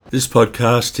This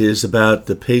podcast is about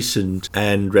the peace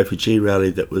and refugee rally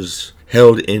that was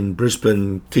held in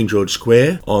Brisbane, King George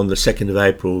Square on the 2nd of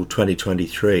April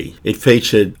 2023. It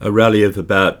featured a rally of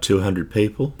about 200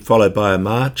 people, followed by a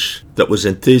march that was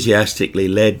enthusiastically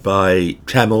led by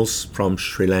Tamils from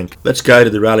Sri Lanka. Let's go to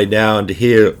the rally now and to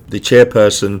hear the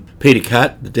chairperson, Peter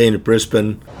Catt, the Dean of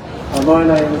Brisbane. My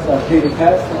name is Peter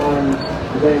Catt. I'm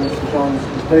the Dean of St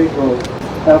John's Cathedral.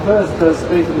 Our first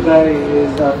speaker today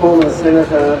is former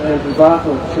Senator Andrew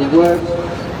Bartlett, who worked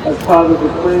as part of the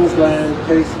Queensland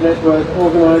Peace Network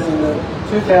organising the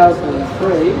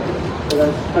 2003, so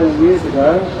that's 20 years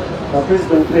ago,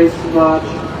 Brisbane Peace March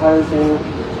opposing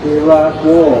the Iraq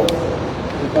War.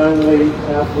 If only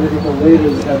our political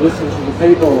leaders had listened to the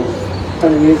people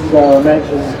 20 years ago,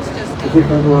 imagine a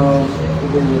different world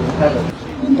we would inhabit.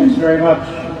 Thanks very much.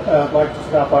 I'd like to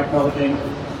start by acknowledging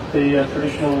the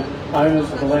traditional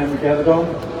owners of the land we gathered on.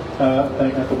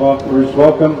 Thank Uncle Bob for his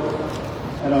welcome.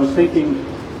 And I was thinking,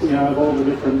 of all the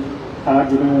different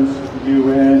arguments with the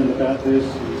UN about this,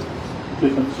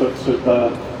 different sorts of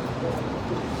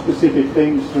specific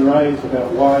things to raise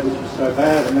about why this was so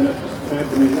bad, and then it just occurred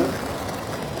to me,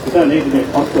 we don't need to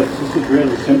get complex. This is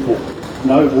really simple.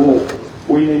 No war.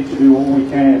 We need to do all we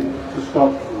can to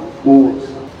stop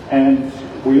wars. And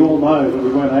we all know that we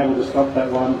weren't able to stop that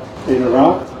one in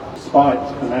Iraq, despite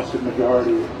a massive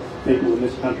majority of people in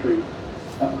this country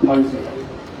opposing it.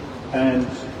 And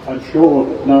I'm sure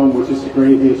that no one would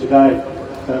disagree here today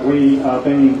that we are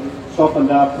being softened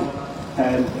up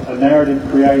and a narrative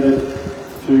created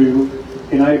to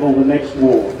enable the next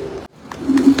war.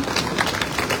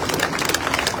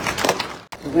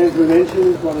 As Andrew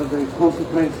mentioned, one of the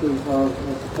consequences of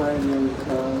Australia's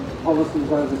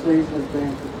policies overseas has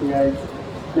been to create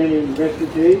many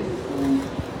refugees. And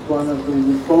one of the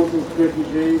responses to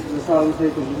refugees and asylum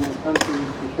seekers in this country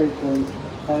is to treat them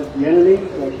as the enemy,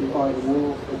 to actually fight a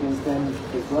war against them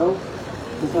as well.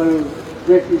 And so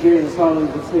refugee and asylum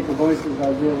seeker voices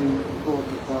are really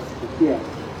important for us to hear.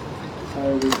 So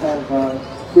we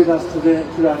have with us today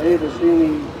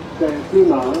Dashini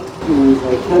Kumar, who is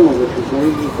a Tamil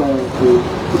refugee, who's going to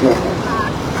address us.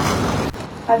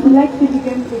 I would like to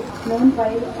begin this known by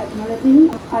acknowledging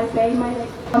I pay my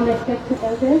respect to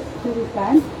elders to this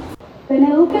land. When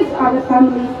I look at other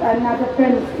families and other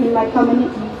friends in my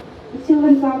community, the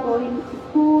children are going to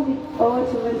school, or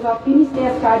children have finished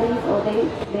their studies, or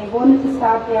they wanted to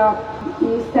start their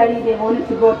new study, they wanted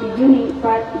to go to uni,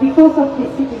 but because of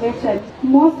this situation,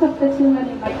 most of the children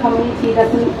in my community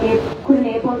couldn't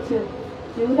able to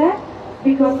do that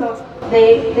because of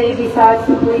they decide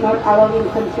simply not allowing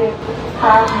them to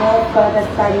have more further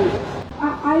studies.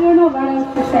 I don't know what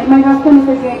else to say. My husband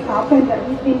is a great carpenter.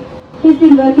 He's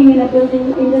been working in a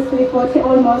building industry for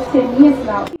almost 10 years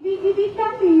now. We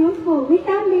can be useful. We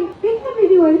can be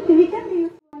doing anything. We can be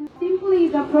useful. And simply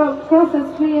the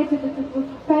process created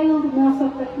failed most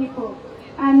of the people.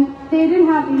 And they didn't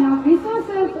have enough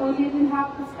resources, or they didn't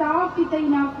have the staff with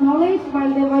enough knowledge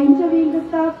while they were interviewing the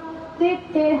staff.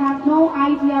 They have no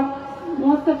idea,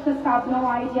 most of the staff no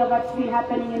idea what's been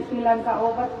happening in Sri Lanka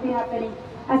or what's been happening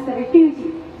as a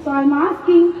refugee. So I'm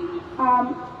asking,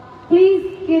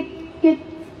 please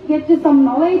get to some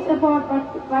knowledge about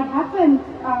what happened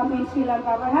in Sri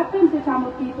Lanka, what happened to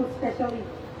Tamil people especially,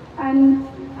 and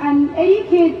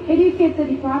educate the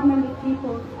department of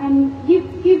people, and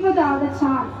give her the other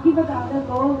chance, give her the other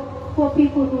goal for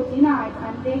people who denied,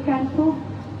 and they can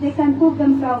prove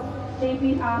themselves they've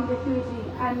been armed refugee.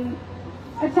 And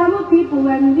Tamil people,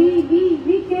 when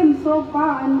we came so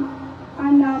far,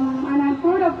 and I'm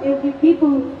proud of every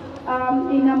people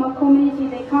in our community.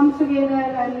 They come together,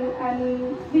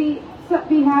 and we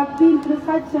have been through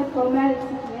such a traumatic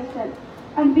situation,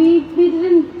 and we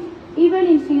didn't, even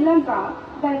in Sri Lanka,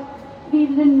 but we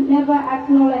didn't never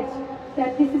acknowledge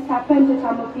that this has happened to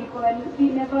Tamil people, and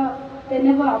they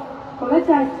never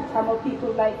apologized to Tamil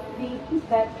people like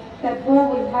that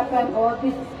war will happen, or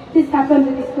this happened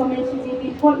to this community.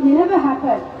 It never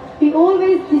happened. We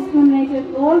always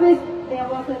discriminated, there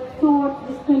was a thought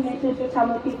discrimination to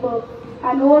Tamil people,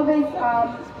 and always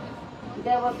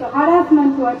there was a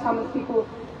harassment towards Tamil people.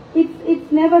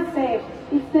 It's never safe.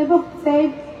 It's never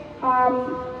safe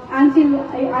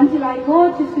until I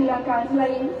go to Sri Lanka, until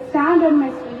I stand on my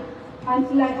feet,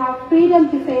 until I have freedom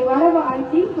to say whatever I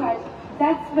think like.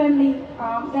 That's when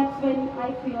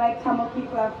I feel like Tamil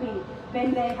people are free.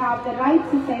 When they have the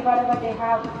right to say whatever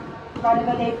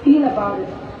they feel about it.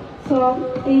 So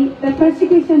the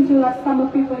persecution towards Tamil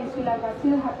people in Sri Lanka is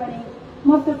still happening.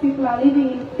 Most of the people are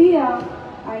living in fear,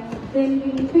 and they're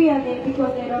living in fear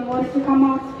because they don't want to come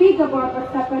out, speak about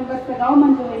what's happened, what's the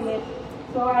government doing it.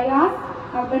 So I ask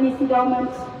Albanese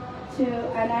government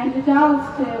and Andrew Giles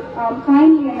to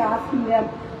kindly asking them,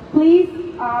 please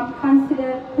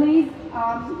consider, please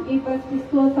give us this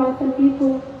 12,000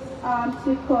 people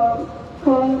to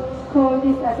call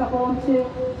this as a home to.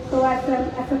 So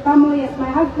as a family, as my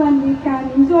husband, we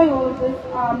can enjoy all this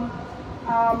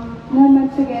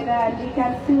moment together, and we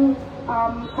can still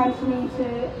continue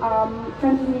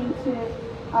to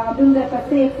build up a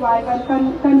safe life and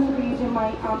contribute to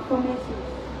my community.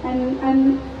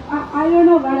 And I don't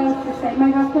know what else to say.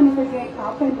 My husband is a great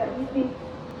carpenter.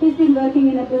 He's been working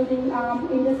in a building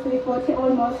industry for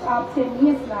almost 10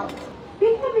 years now.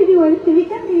 We can do anything. We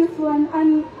can be useful,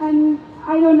 and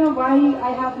I don't know why.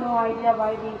 I have no idea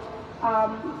why we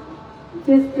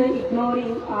just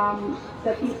ignoring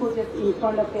the people just in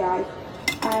front of their eyes.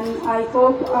 And I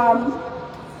hope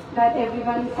that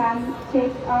everyone can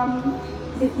take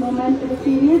this moment to be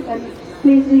serious, and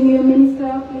please bring your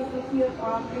minister, please bring your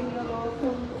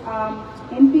local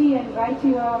MP and write to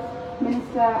your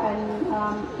minister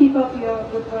and keep up your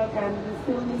good work, and we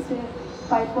still need to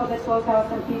fight for the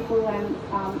 12,000 people and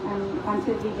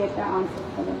until we get the answer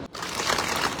for them.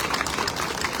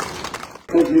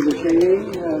 Thank you for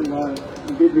singing, and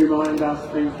you did remind us,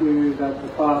 thank you, that the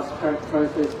fast track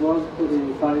process was put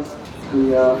in place.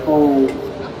 The whole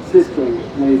system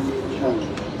needs to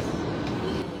change.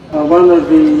 One of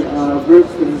the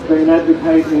groups that has been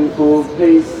advocating for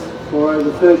peace for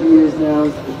over 30 years now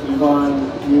is the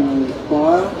Combined Union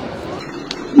Choir.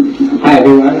 Hi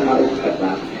everyone,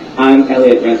 I'm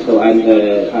Elliot Rental, I'm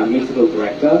the musical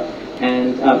director,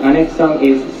 and our next song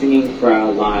is Singing for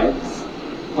Our Lives.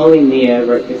 Holly Near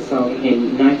wrote this song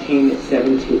in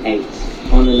 1978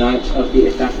 on the night of the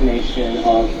assassination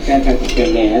of San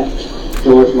Francisco Mayor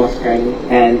George Moscone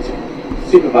and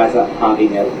Supervisor Harvey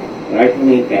Milk, an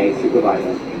openly gay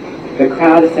supervisor. The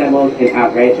crowd assembled in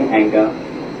outrage and anger.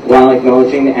 While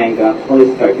acknowledging the anger,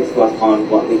 Holly's focus was on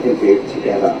what we can do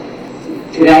together.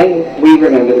 Today, we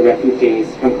remember the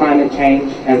refugees from climate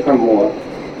change and from war.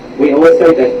 We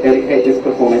also dedicate this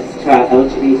performance to our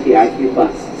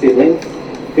LGBTIQ+ siblings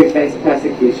who face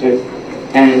persecution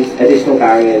and additional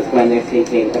barriers when they're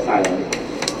seeking asylum.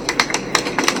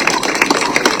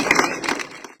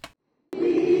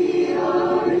 We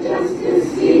are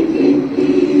justice-seeking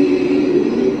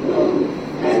people,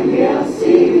 and we are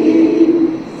singing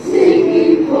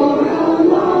for our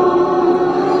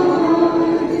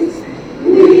lives.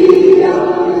 We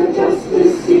are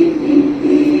justice-seeking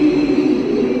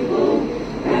people,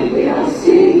 and we are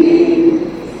singing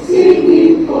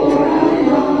for our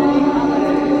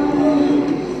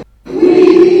lives.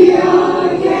 We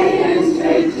are gay and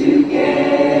straight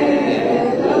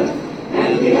together,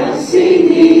 and we are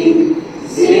singing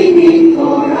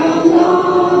for our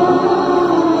lives.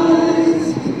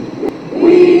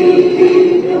 We'll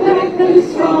keep the weapons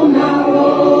from our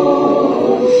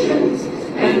oceans,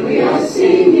 and we are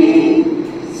singing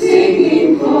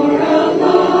for our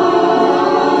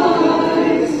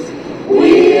lives.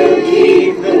 We'll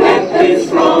keep the weapons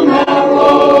from our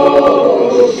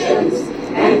oceans,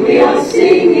 and we are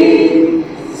singing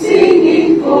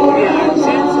for our lives.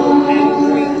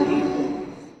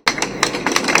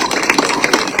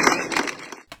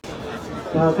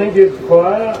 Thank you to the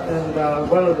choir, and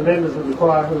one of the members of the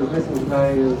choir who is missing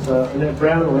today is Annette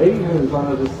Brownlee, who is one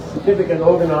of the significant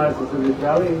organisers of this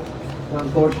rally.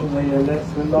 Unfortunately,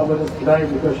 Annette's not with us today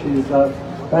because she's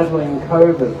battling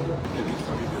COVID.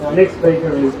 Our next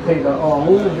speaker is Peter Ong,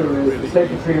 who is the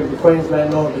Secretary of the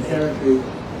Queensland Northern Territory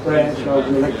branch of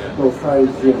the Electrical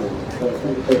Trades Union. So,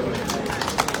 thank you, Peter.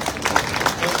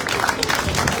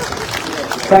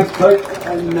 Thanks, Pete,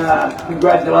 and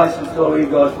congratulations to all you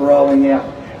guys for rolling out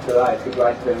today. It's a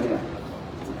great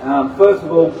turnout. First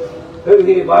of all, who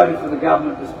here voted for the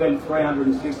government to spend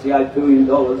 $368 billion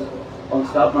on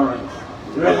submarines?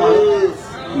 Is there anyone?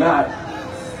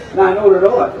 No, nor did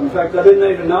I. In fact, I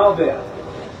didn't even know about it.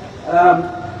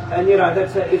 And you know,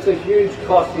 it's a huge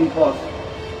cost impost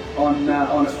on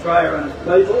Australia and its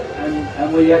people,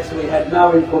 and we actually had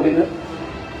no input in it.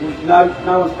 No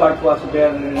one spoke to us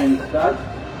about it at any stage,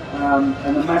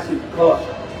 and the massive cost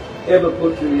ever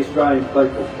put to the Australian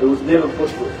people. It was never put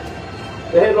to us.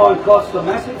 The headline costs are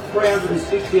massive,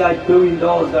 $368 billion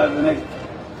over the next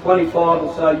 25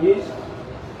 or so years.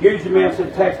 Huge amounts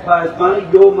of taxpayers' money,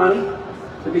 your money,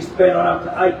 to be spent on up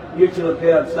to 8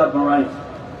 nuclear-powered submarines.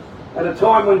 At a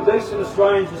time when decent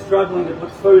Australians are struggling to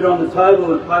put food on the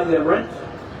table and pay their rent,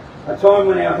 a time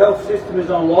when our health system is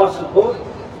on life support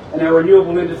and our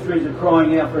renewable industries are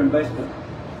crying out for investment.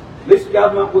 This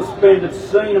government will spend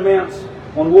obscene amounts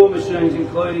on war machines,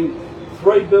 including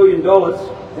 $3 billion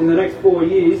in the next 4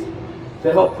 years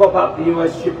to help prop up the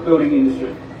US shipbuilding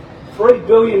industry. $3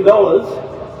 billion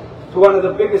to one of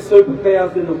the biggest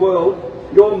superpowers in the world,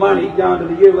 your money going to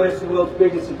the US, the world's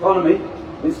biggest economy,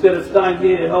 instead of staying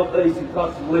here to help ease the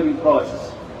cost of living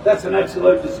crisis. That's an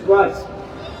absolute disgrace.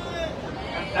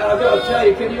 And I've got to tell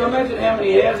you, can you imagine how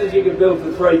many houses you could build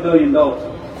for $3 billion?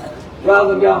 Rather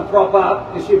than go and prop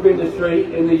up the ship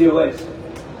industry in the US.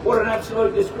 What an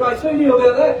absolute disgrace. Who knew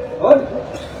about that? I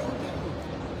didn't.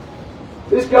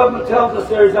 This government tells us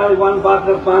there is only one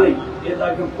bucket of money, yet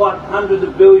they can pluck hundreds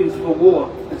of billions for war.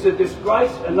 It's a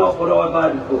disgrace and not what I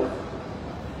voted for.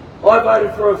 I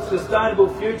voted for a sustainable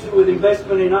future with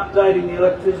investment in updating the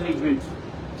electricity grids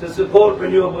to support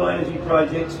renewable energy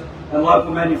projects and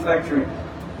local manufacturing.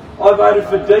 I voted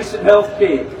for decent health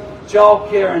care,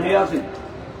 childcare and housing.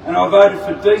 And I voted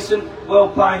for decent,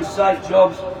 well-paying, safe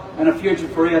jobs and a future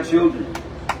for our children.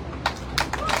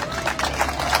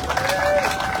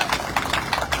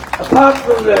 Apart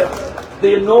from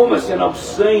the enormous and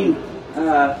obscene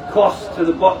costs to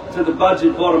the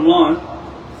budget bottom line,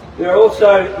 there are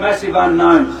also massive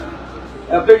unknowns.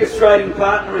 Our biggest trading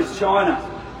partner is China,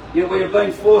 yet we have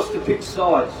been forced to pick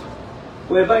sides.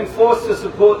 We have been forced to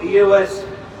support the US,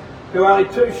 who only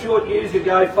 2 short years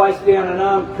ago faced down an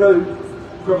armed coup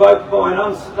provoked by an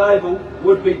unstable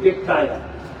would-be dictator.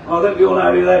 I think we all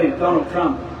know who that is, Donald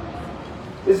Trump.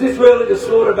 Is this really the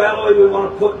sort of ally we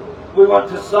want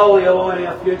to solely align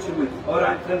our future with? I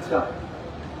don't think so.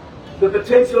 The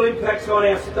potential impacts on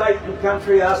our state and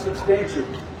country are substantial.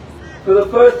 For the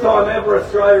first time ever,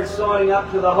 Australia is signing up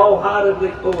to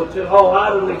wholeheartedly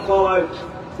follow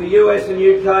the US and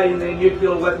UK in their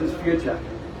nuclear weapons future,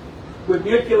 with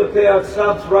nuclear-powered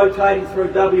subs rotating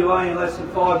through WA in less than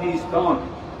 5 years' time,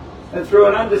 and through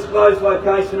an undisclosed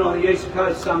location on the east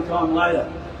coast sometime later,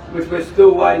 which we're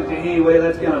still waiting to hear where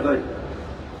that's going to be.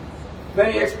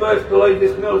 Many experts believe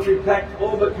this military pact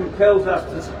all but compels us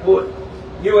to support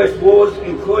US wars,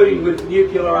 including with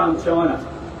nuclear-armed China.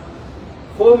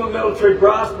 Former military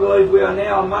brass believe we are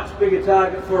now a much bigger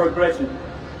target for aggression,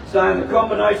 saying the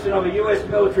combination of a US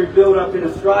military build-up in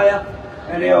Australia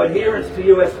and our adherence to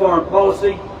US foreign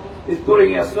policy is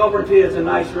putting our sovereignty as a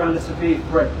nation under severe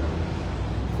threat.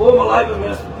 Former Labor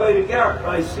Minister Peter Catt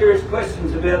raised serious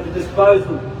questions about the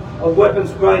disposal of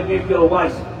weapons-grade nuclear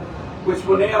waste, which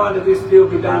will now under this deal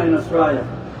be done in Australia.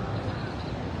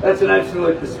 That's an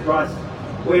absolute disgrace.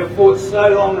 We have fought so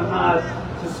long and hard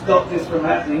to stop this from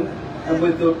happening, and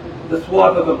with the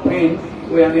swipe of a pen,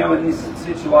 we are now in this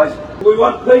situation. If we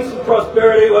want peace and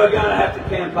prosperity, we're going to have to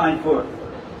campaign for it.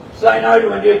 Say no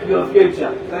to a nuclear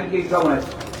future. Thank you, comrades.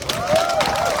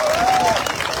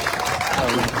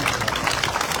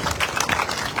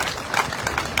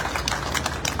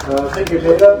 Thank you,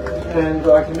 Peter. And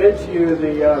I commend to you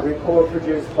the report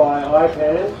produced by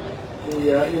ICANN,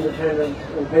 the Independent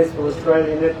and Peaceful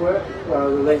Australia Network,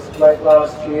 released late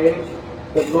last year,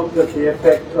 that looked at the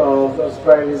effect of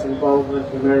Australia's involvement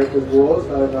in America's wars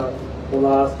over the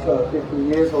last 50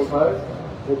 years or so.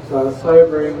 It's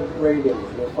sobering reading.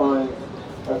 You'll find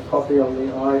a copy on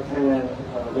the ICANN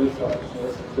website.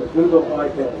 So Google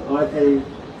ICANN,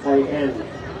 I-P-A-N,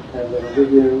 and it'll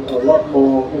give you a lot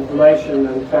more information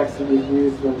and facts that you can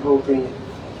use when talking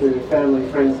to family,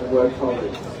 friends and work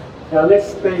colleagues. Our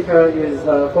next speaker is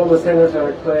former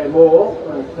Senator Claire Moore.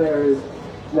 Claire is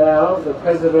now the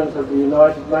President of the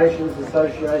United Nations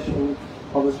Association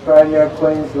of Australia,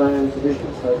 Queensland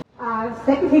Division.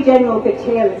 Secretary General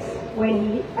Guterres,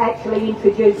 when he actually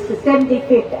introduced the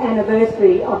 75th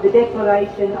anniversary of the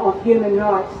Declaration of Human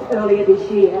Rights earlier this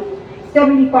year,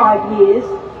 75 years,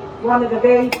 one of the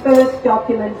very first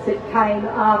documents that came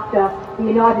after the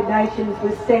United Nations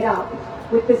was set up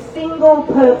with the single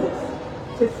purpose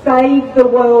to save the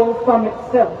world from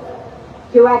itself,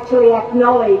 to actually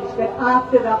acknowledge that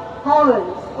after the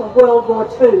horrors of World War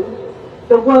II,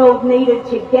 the world needed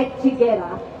to get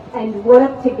together and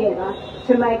work together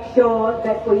to make sure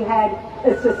that we had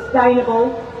a sustainable,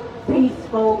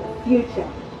 peaceful future.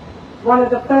 One of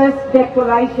the first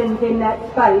declarations in that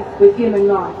space was human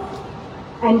rights.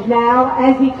 And now,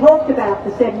 as he talked about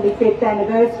the 75th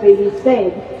anniversary, he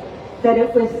said that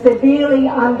it was severely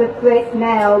under threat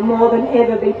now more than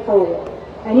ever before.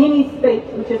 And in his speech,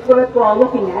 which is worthwhile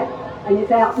looking at, and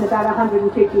it's out in about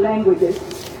 150 languages,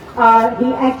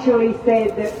 he actually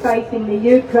said that facing the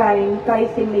Ukraine,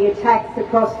 facing the attacks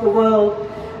across the world,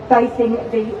 facing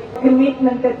the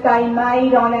commitment that they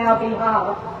made on our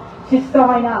behalf to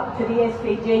sign up to the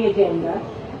SDG agenda,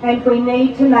 and we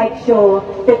need to make sure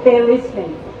that they're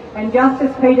listening. And just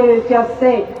as Peter has just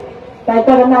said, they've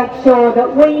got to make sure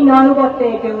that we know what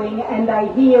they're doing and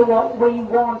they hear what we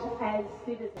want as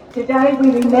citizens. Today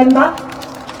we remember,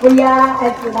 we are,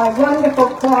 as my wonderful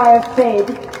choir said,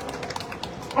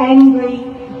 angry,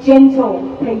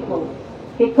 gentle people.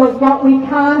 Because what we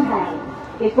can't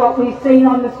have is what we've seen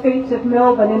on the streets of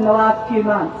Melbourne in the last few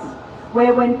months,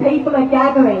 where when people are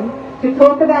gathering to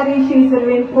talk about issues that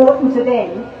are important to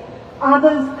them,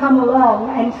 others come along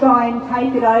and try and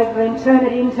take it over and turn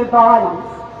it into violence.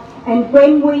 And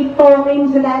when we fall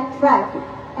into that trap,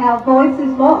 our voice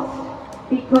is lost,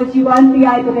 because you won't be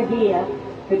able to hear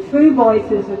the true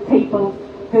voices of people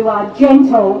who are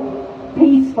gentle,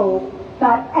 peaceful,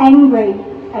 but angry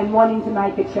and wanting to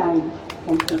make a change.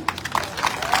 Thank you.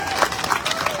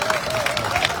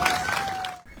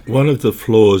 One of the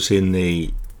flaws in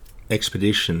the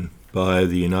expedition by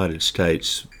the United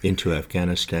States into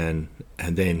Afghanistan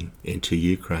and then into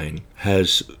Ukraine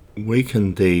has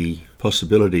weakened the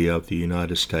possibility of the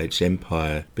United States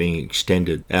empire being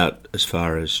extended out as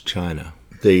far as China.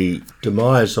 The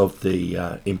demise of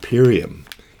the Imperium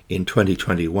in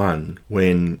 2021,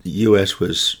 when the US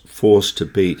was forced to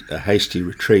beat a hasty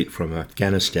retreat from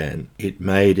Afghanistan, it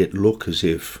made it look as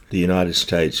if the United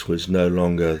States was no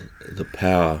longer the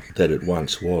power that it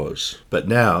once was. But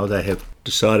now they have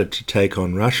decided to take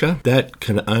on Russia. That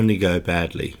can only go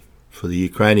badly for the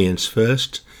Ukrainians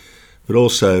first, but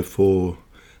also for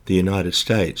the United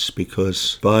States,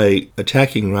 because by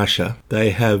attacking Russia,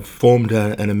 they have formed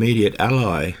an immediate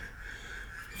ally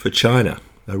for China,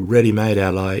 a ready-made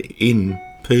ally in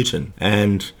Putin,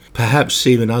 and perhaps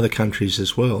even other countries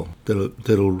as well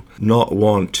that'll not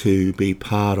want to be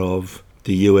part of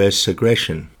the US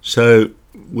aggression. So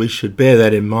we should bear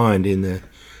that in mind in the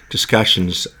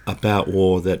discussions about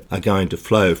war that are going to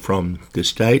flow from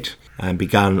this date and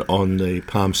begun on the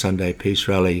Palm Sunday Peace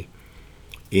Rally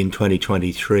in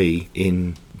 2023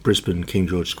 in Brisbane, King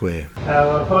George Square.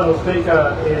 Our final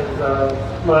speaker is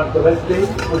Mark Gillespie,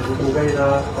 who's the convener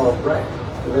of RAC,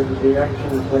 the Refugee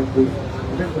Action Collective.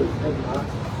 Thank you, Mark.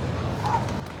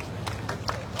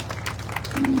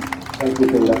 Thank you,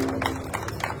 Peter.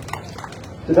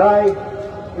 Today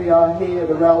we are here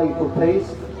to rally for peace,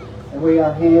 and we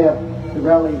are here to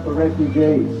rally for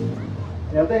refugees.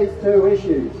 Now these two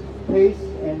issues, peace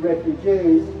and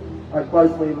refugees, are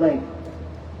closely linked.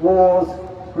 Wars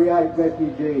create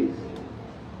refugees.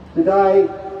 Today,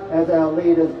 as our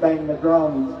leaders bang the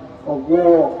drums of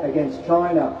war against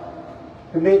China,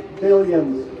 commit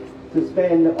billions to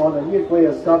spend on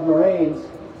nuclear submarines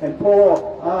and pour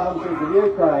arms into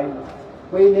Ukraine,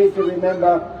 we need to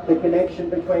remember the connection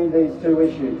between these two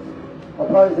issues.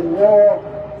 Opposing war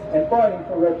and fighting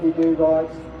for refugee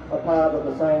rights are part of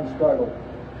the same struggle.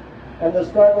 And the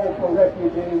struggle for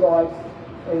refugee rights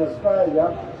in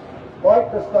Australia,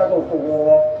 like the struggle for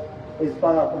war, is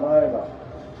far from over.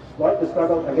 Like the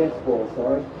struggle against war,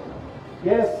 sorry.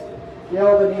 Yes, the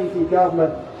Albanese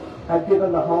government have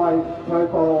given the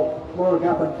high-profile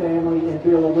Murugappan family in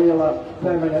Wheeler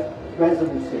permanent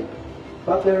residency.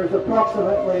 But there is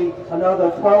approximately another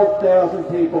 12,000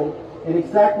 people in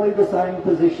exactly the same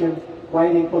position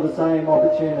waiting for the same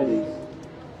opportunities.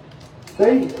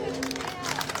 These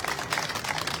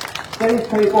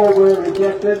people were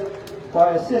rejected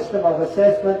by a system of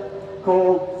assessment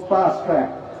called Fast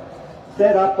Track,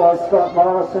 set up by Scott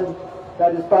Morrison,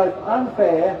 that is both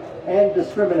unfair and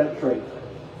discriminatory.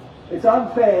 It's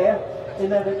unfair in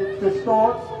that it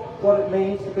distorts what it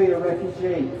means to be a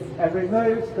refugee and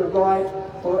removes the right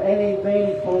for any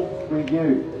meaningful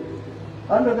review.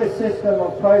 Under this system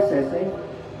of processing,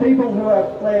 people who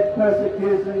have fled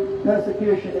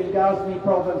persecution in Ghazni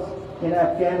province in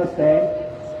Afghanistan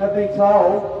have been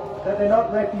told that they're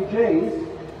not refugees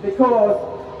because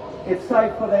it's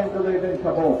safe for them to live in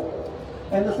Kabul.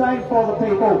 And the same for the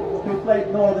people who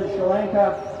fled northern Sri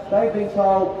Lanka. They've been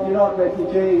told you're not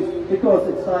refugees because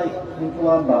it's safe in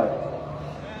Colombo.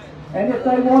 And if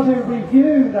they want to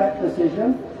review that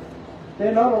decision,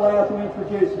 they're not allowed to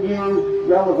introduce new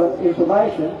relevant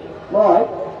information, like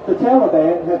the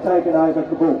Taliban have taken over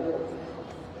Kabul.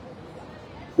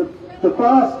 The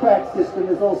fast-track system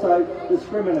is also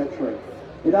discriminatory.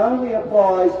 It only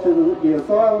applies to the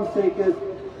asylum seekers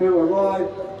who arrive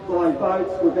by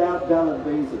boats without valid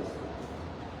visas.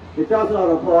 It does not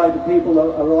apply to people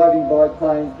arriving by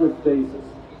planes with visas.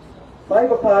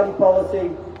 Labor Party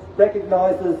policy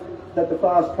recognises that the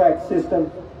fast-track system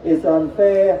is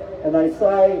unfair, and they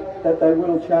say that they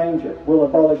will change it, will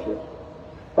abolish it.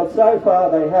 But so far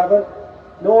they haven't,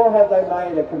 nor have they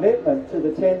made a commitment to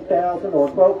the 10,000 or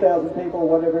 12,000 people,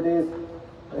 whatever it is,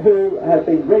 who have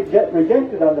been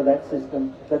rejected under that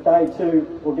system, that they too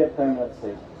will get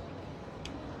permanency.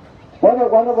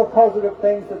 One of the positive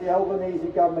things that the Albanese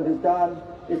government has done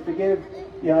is to give,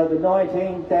 the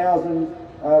 19,000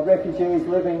 refugees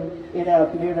living in our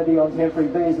community on temporary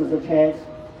visas a chance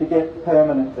to get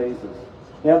permanent visas.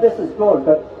 Now this is good,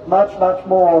 but much, much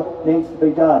more needs to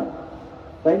be done.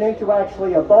 They need to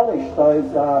actually abolish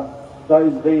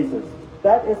those visas.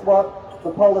 That is what the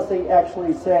policy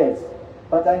actually says.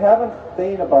 But they haven't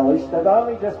been abolished. They've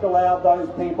only just allowed those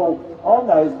people on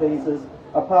those visas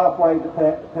a pathway to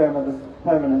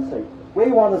permanency.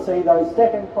 We want to see those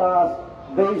second-class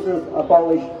visas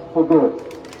abolished for good.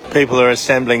 People are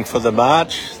assembling for the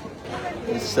march.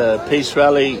 It's Peace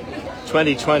Rally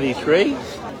 2023.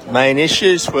 Main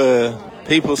issues were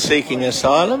people seeking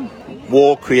asylum.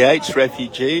 War creates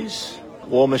refugees.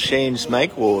 War machines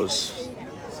make wars.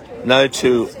 No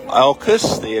to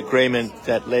AUKUS, the agreement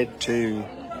that led to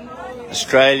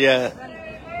Australia,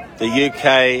 the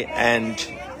UK and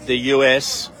the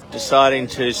US deciding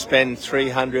to spend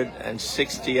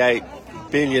 $368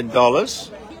 billion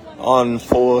on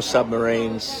 4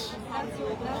 submarines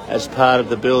as part of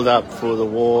the build-up for the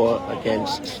war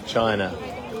against China.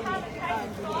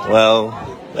 Well,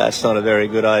 that's not a very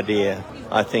good idea,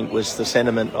 I think was the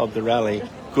sentiment of the rally.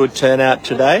 Good turnout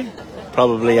today,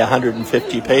 probably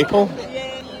 150 people.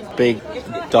 Big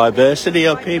diversity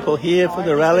of people here for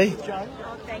the rally.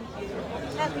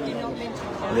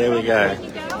 There we go.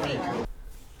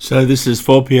 So this is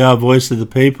 4PR Voice of the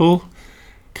People,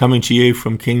 coming to you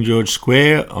from King George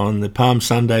Square on the Palm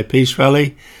Sunday Peace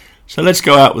Rally. So let's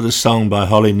go out with a song by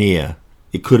Holly Near,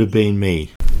 It Could Have Been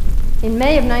Me. In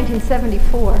May of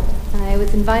 1974, I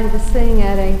was invited to sing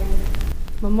at a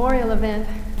memorial event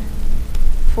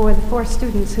for the 4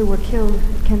 students who were killed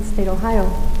at Kent State,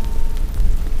 Ohio.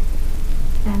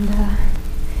 And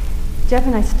Jeff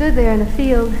and I stood there in the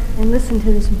field and listened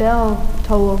to this bell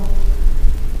toll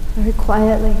very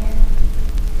quietly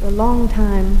for a long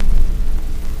time.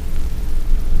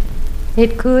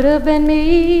 It could have been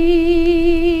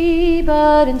me,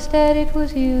 but instead it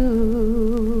was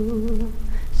you.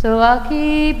 So I'll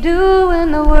keep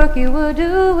doing the work you were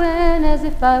doing as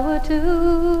if I were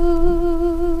too.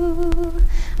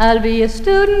 I'll be a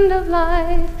student of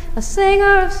life, a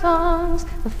singer of songs,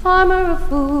 a farmer of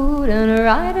food, and a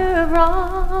writer of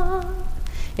wrong.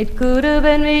 It could have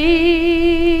been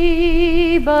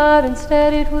me, but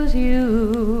instead it was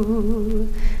you.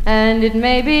 And it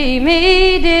may be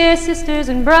me, dear sisters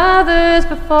and brothers,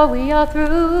 before we are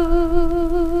through.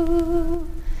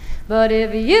 But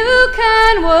if you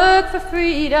can work for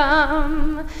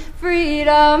freedom,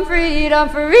 freedom, freedom,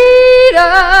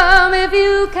 freedom, if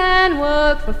you can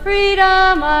work for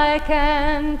freedom, I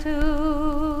can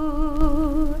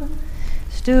too.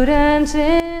 Students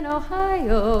in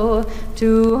Ohio,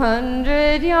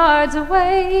 200 yards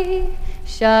away,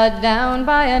 shot down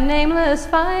by a nameless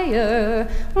fire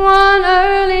one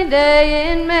early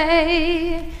day in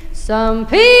May. Some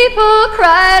people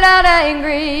cried out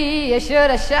angry, you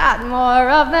should have shot more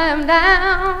of them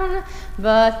down.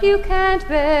 But you can't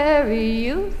bury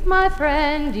youth, my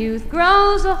friend, youth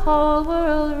grows the whole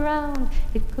world round.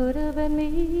 It could have been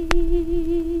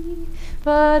me,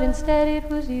 but instead it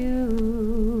was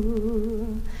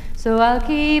you. So I'll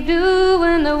keep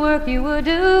doing the work you were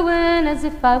doing as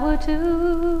if I were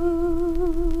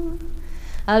too.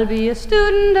 I'll be a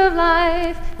student of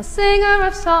life, a singer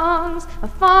of songs, a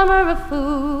farmer of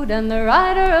food, and the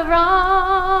writer of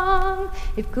wrong.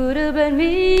 It could have been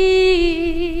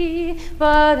me,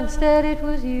 but instead it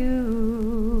was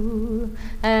you.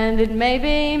 And it may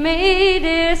be me,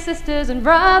 dear sisters and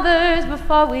brothers,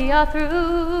 before we are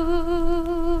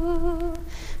through.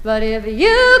 But if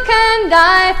you can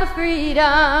die for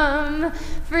freedom,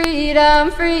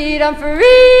 freedom, freedom,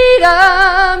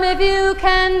 freedom, if you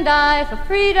can die for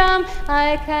freedom,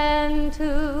 I can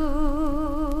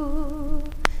too.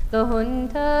 The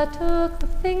junta took the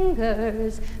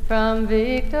fingers from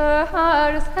Victor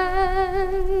Jara's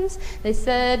hands. They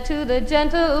said to the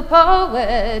gentle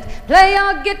poet, play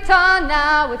your guitar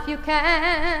now if you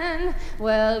can.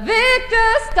 Well,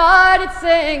 Victor started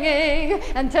singing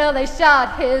until they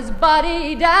shot his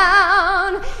body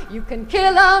down. You can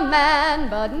kill a man,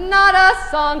 but not a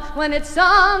song when it's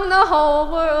sung the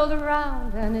whole world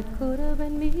around. And it could have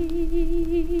been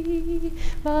me,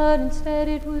 but instead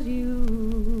it was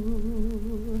you.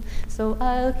 So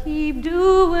I'll keep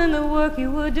doing the work you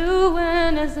were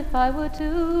doing as if I were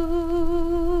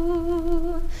too.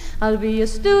 I'll be a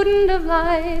student of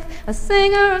life, a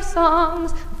singer of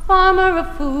songs, a farmer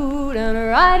of food, and a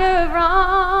writer of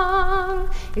wrong.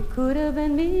 It could have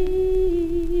been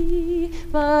me,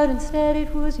 but instead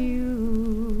it was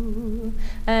you.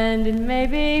 And it may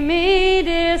be me,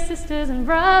 dear sisters and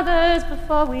brothers,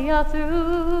 before we are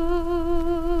through.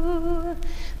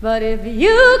 But if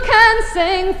you can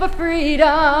sing for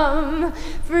freedom,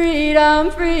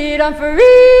 freedom, freedom,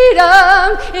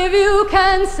 freedom, if you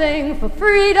can sing for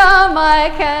freedom,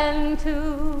 I can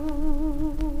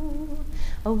too.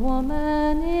 A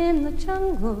woman in the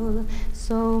jungle,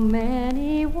 so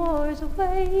many wars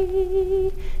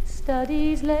away,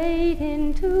 studies late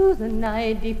into the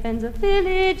night, defends a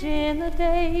village in the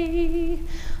day.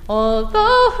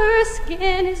 Although her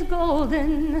skin is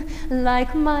golden,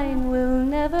 like mine will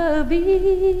never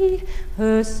be,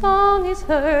 her song is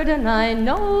heard and I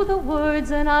know the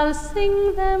words, and I'll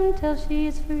sing them till she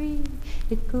is free.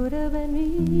 It could have been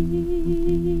me,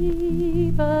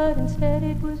 but instead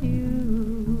it was you.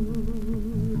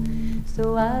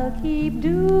 So I'll keep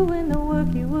doing the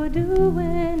work you were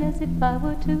doing as if I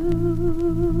were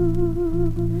too.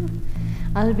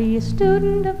 I'll be a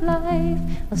student of life,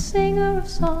 a singer of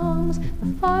songs,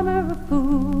 the farmer of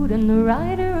food, and the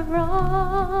righter of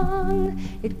wrong.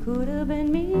 It could have been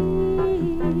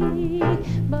me,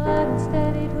 but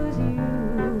instead it was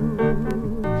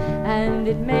you. And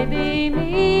it may be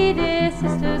me, dear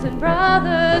sisters and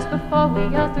brothers, before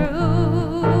we are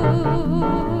through.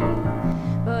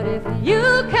 But if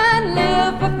you can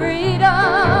live for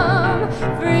freedom,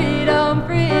 freedom,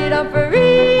 freedom,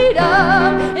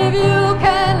 freedom, if you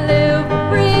can live for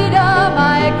freedom,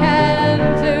 I can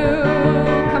too.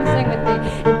 Come sing with me.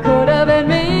 It could have been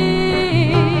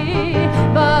me,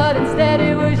 but instead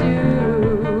it was you.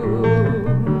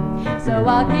 So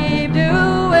I'll keep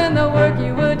doing the work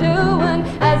you were doing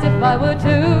as if I were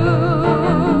too.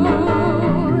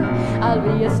 I'll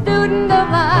be a student of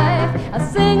life, a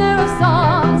singer of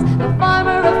songs, the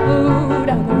farmer of food,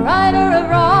 and the righter of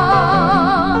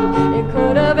wrong. It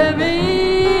could have been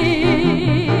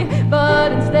me,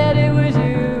 but instead it was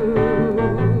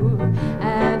you.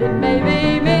 And it may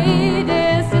be me,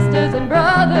 dear sisters and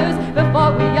brothers,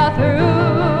 before we are through.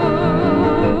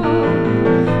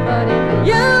 But if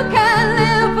you can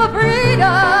live for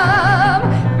freedom,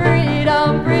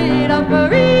 freedom, freedom,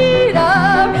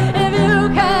 freedom, if you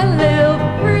can live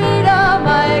for freedom,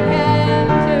 I can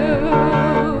too.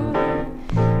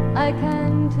 I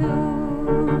can too.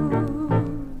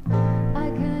 I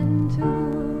can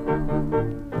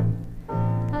too.